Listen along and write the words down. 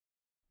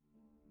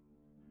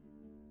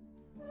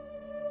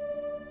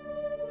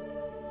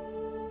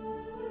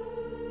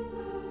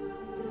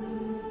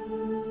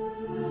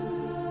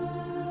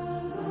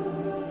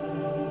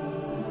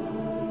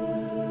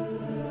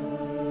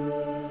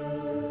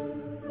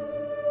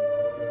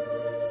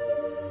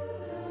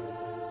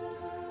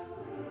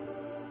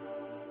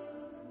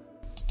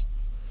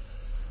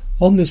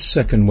On this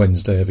second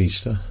Wednesday of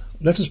Easter,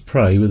 let us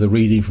pray with a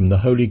reading from the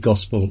Holy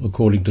Gospel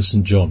according to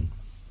St. John.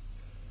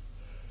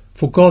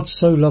 For God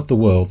so loved the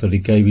world that he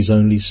gave his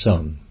only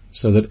Son,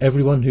 so that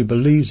everyone who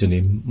believes in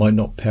him might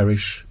not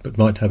perish, but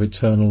might have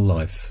eternal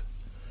life.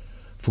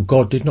 For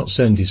God did not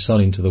send his Son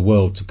into the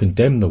world to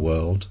condemn the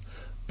world,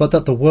 but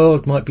that the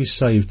world might be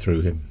saved through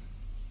him.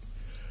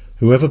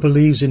 Whoever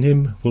believes in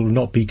him will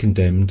not be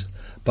condemned,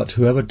 but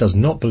whoever does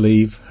not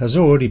believe has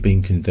already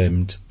been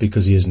condemned,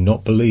 because he has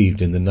not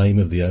believed in the name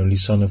of the only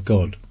Son of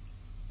God.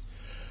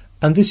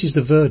 And this is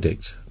the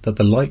verdict, that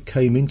the light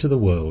came into the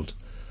world,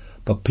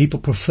 but people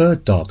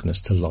preferred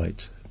darkness to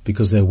light,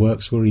 because their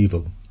works were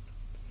evil.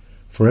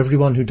 For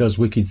everyone who does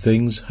wicked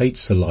things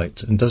hates the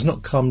light, and does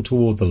not come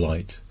toward the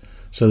light,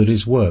 so that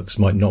his works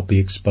might not be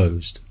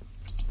exposed.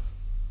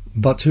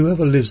 But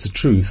whoever lives the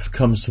truth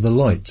comes to the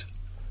light,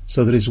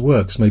 so that his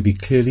works may be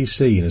clearly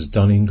seen as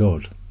done in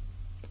God.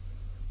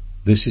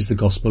 This is the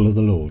Gospel of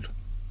the Lord.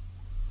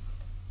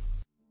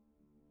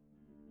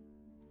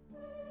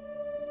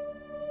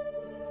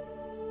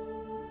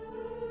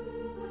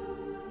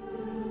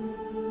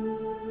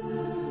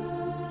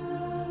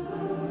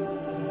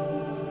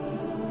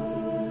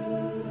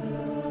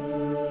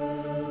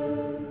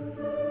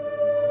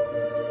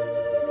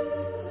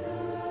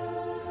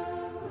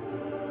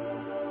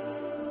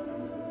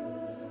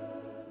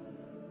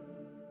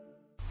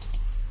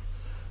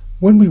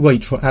 When we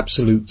wait for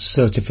absolute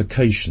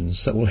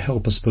certifications that will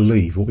help us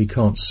believe what we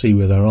can't see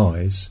with our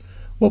eyes,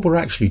 what we're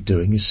actually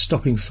doing is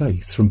stopping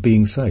faith from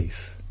being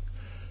faith.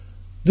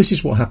 This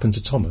is what happened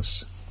to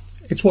Thomas.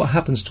 It's what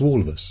happens to all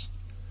of us.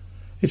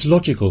 It's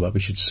logical that we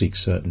should seek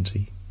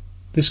certainty.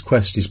 This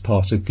quest is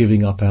part of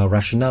giving up our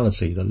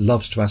rationality that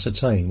loves to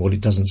ascertain what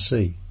it doesn't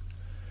see.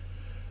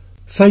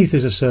 Faith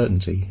is a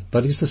certainty,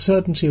 but it's the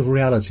certainty of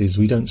realities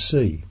we don't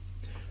see.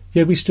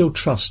 Yet we still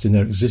trust in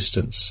their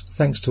existence,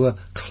 thanks to a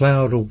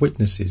cloud of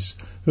witnesses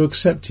who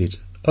accepted,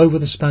 over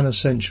the span of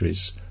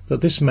centuries,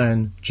 that this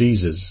man,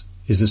 Jesus,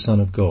 is the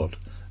Son of God,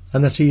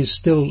 and that he is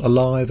still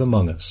alive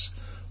among us,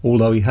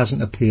 although he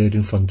hasn't appeared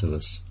in front of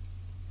us.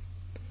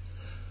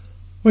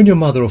 When your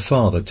mother or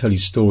father tell you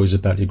stories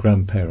about your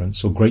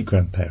grandparents or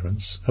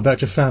great-grandparents,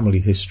 about your family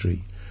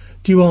history,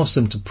 do you ask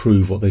them to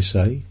prove what they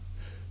say?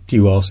 Do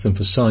you ask them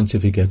for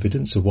scientific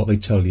evidence of what they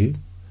tell you?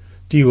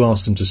 Do you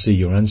ask them to see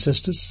your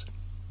ancestors?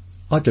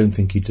 I don't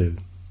think you do.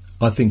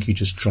 I think you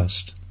just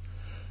trust.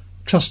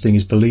 Trusting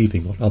is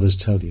believing what others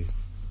tell you.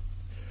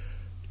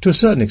 To a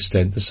certain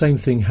extent, the same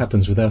thing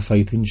happens with our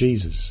faith in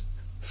Jesus.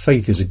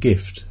 Faith is a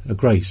gift, a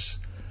grace,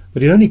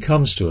 but it only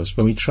comes to us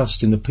when we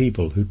trust in the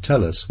people who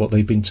tell us what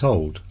they've been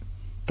told.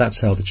 That's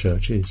how the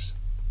church is.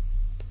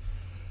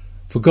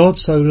 For God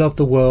so loved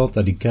the world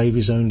that he gave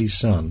his only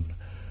Son,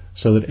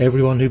 so that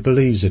everyone who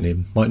believes in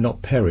him might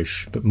not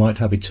perish, but might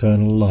have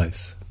eternal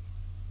life.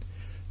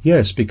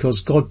 Yes,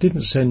 because God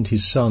didn't send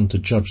his Son to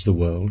judge the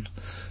world,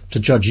 to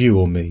judge you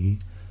or me,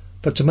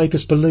 but to make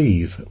us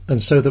believe,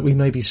 and so that we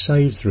may be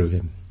saved through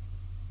him.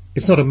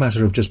 It's not a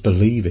matter of just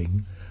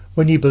believing.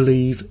 When you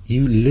believe,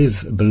 you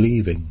live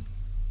believing.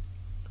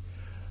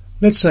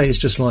 Let's say it's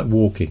just like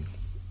walking.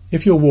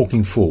 If you're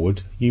walking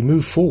forward, you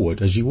move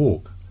forward as you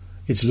walk.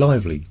 It's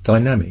lively,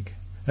 dynamic,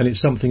 and it's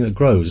something that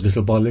grows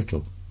little by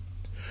little.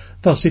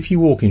 Thus, if you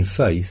walk in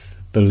faith,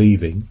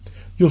 believing,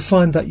 you'll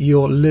find that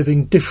you're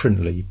living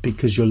differently,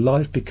 because your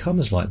life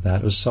becomes like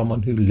that of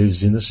someone who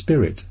lives in the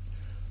Spirit,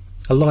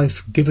 a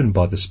life given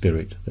by the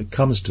Spirit that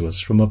comes to us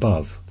from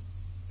above.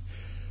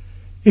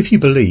 If you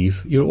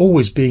believe, you're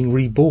always being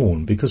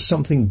reborn, because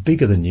something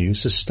bigger than you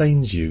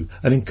sustains you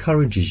and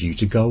encourages you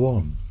to go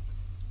on.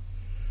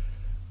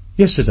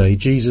 Yesterday,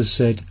 Jesus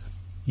said,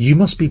 "You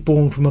must be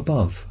born from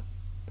above."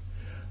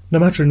 No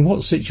matter in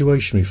what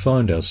situation we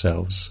find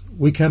ourselves,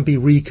 we can be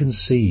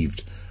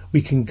reconceived.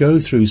 We can go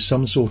through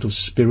some sort of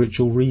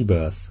spiritual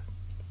rebirth.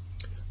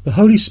 The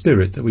Holy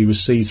Spirit that we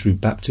receive through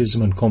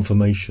baptism and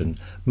confirmation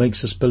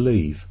makes us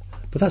believe,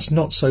 but that's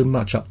not so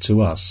much up to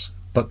us,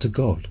 but to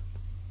God.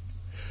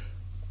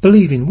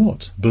 Believe in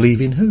what? Believe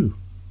in who?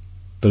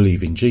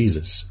 Believe in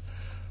Jesus.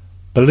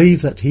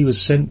 Believe that he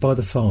was sent by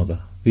the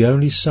Father, the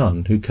only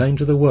Son who came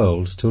to the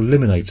world to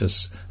eliminate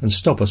us and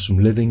stop us from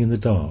living in the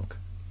dark.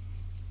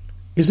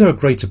 Is there a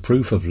greater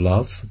proof of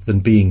love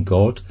than being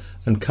God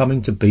and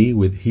coming to be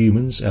with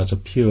humans out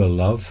of pure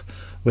love,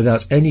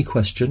 without any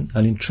question,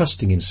 and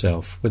entrusting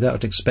himself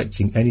without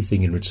expecting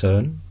anything in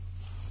return?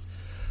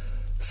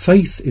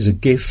 Faith is a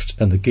gift,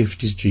 and the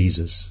gift is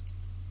Jesus.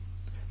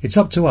 It's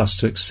up to us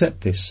to accept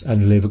this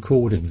and live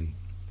accordingly.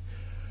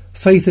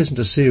 Faith isn't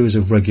a series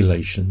of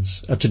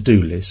regulations, a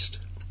to-do list.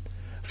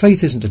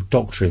 Faith isn't a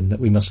doctrine that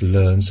we must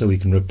learn so we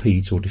can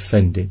repeat or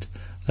defend it,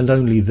 and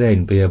only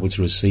then be able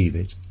to receive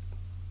it.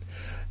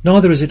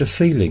 Neither is it a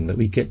feeling that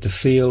we get to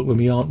feel when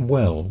we aren't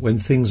well, when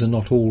things are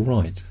not all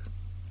right.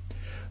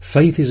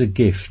 Faith is a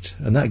gift,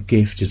 and that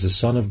gift is the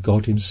Son of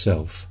God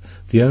himself,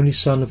 the only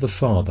Son of the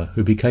Father,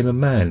 who became a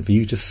man for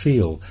you to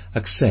feel,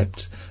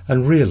 accept,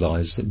 and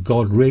realise that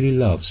God really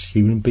loves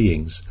human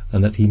beings,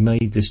 and that he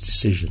made this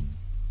decision.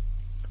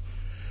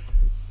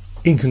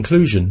 In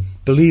conclusion,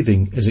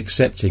 Believing is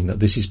accepting that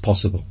this is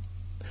possible,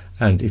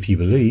 and if you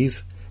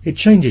believe, it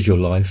changes your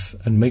life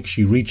and makes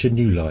you reach a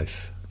new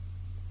life.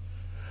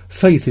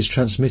 Faith is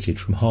transmitted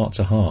from heart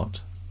to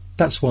heart.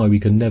 That's why we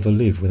can never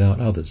live without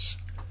others.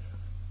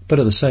 But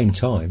at the same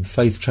time,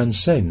 faith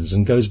transcends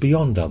and goes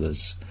beyond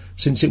others,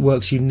 since it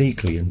works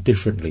uniquely and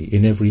differently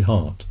in every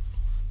heart.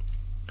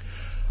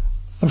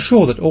 I'm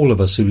sure that all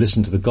of us who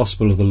listen to the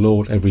gospel of the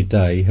Lord every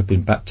day have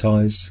been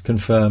baptized,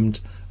 confirmed,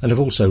 and have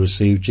also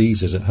received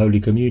Jesus at Holy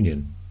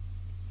Communion.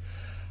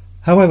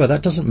 However,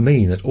 that doesn't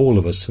mean that all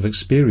of us have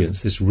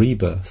experienced this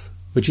rebirth,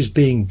 which is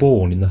being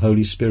born in the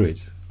Holy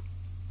Spirit.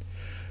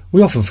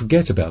 We often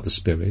forget about the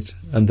Spirit,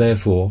 and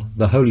therefore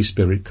the Holy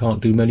Spirit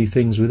can't do many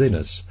things within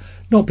us,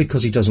 not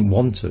because he doesn't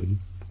want to,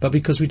 but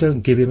because we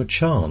don't give him a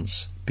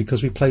chance,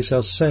 because we place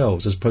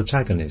ourselves as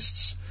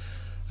protagonists.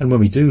 And when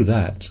we do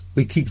that,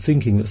 we keep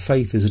thinking that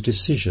faith is a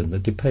decision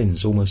that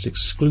depends almost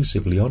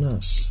exclusively on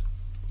us.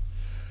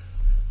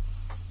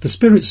 The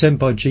Spirit sent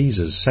by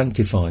Jesus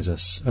sanctifies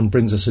us and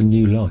brings us a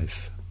new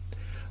life.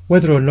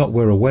 Whether or not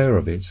we're aware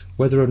of it,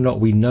 whether or not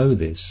we know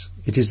this,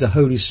 it is the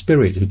Holy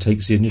Spirit who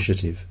takes the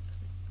initiative.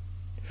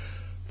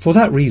 For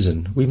that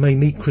reason, we may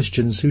meet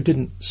Christians who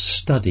didn't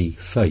study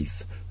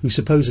faith, who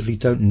supposedly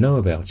don't know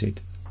about it,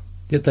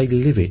 yet they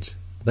live it,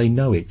 they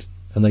know it,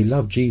 and they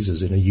love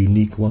Jesus in a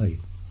unique way.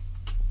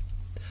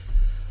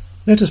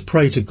 Let us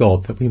pray to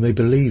God that we may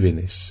believe in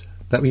this,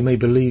 that we may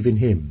believe in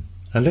him,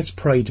 and let's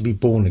pray to be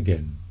born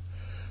again.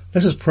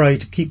 Let us pray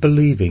to keep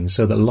believing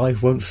so that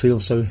life won't feel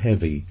so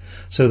heavy,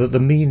 so that the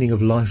meaning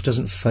of life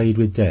doesn't fade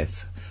with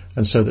death,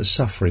 and so that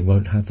suffering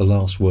won't have the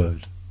last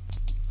word.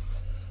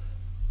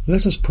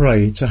 Let us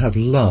pray to have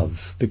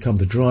love become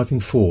the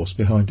driving force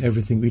behind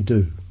everything we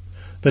do,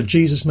 that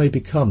Jesus may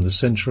become the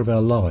centre of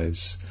our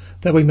lives,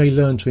 that we may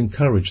learn to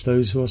encourage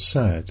those who are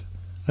sad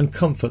and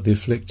comfort the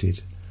afflicted,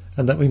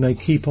 and that we may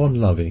keep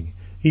on loving,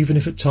 even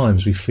if at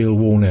times we feel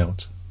worn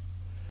out.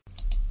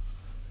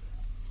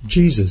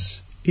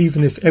 Jesus,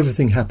 even if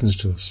everything happens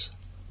to us,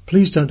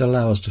 please don't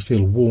allow us to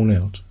feel worn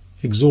out,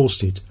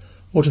 exhausted,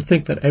 or to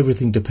think that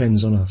everything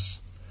depends on us.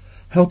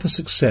 Help us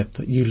accept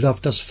that you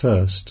loved us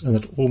first and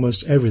that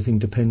almost everything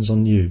depends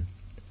on you.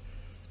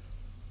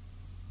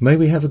 May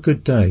we have a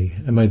good day,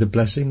 and may the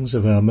blessings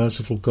of our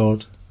merciful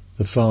God,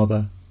 the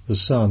Father, the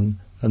Son,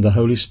 and the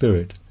Holy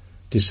Spirit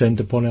descend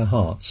upon our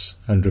hearts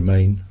and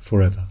remain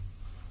forever.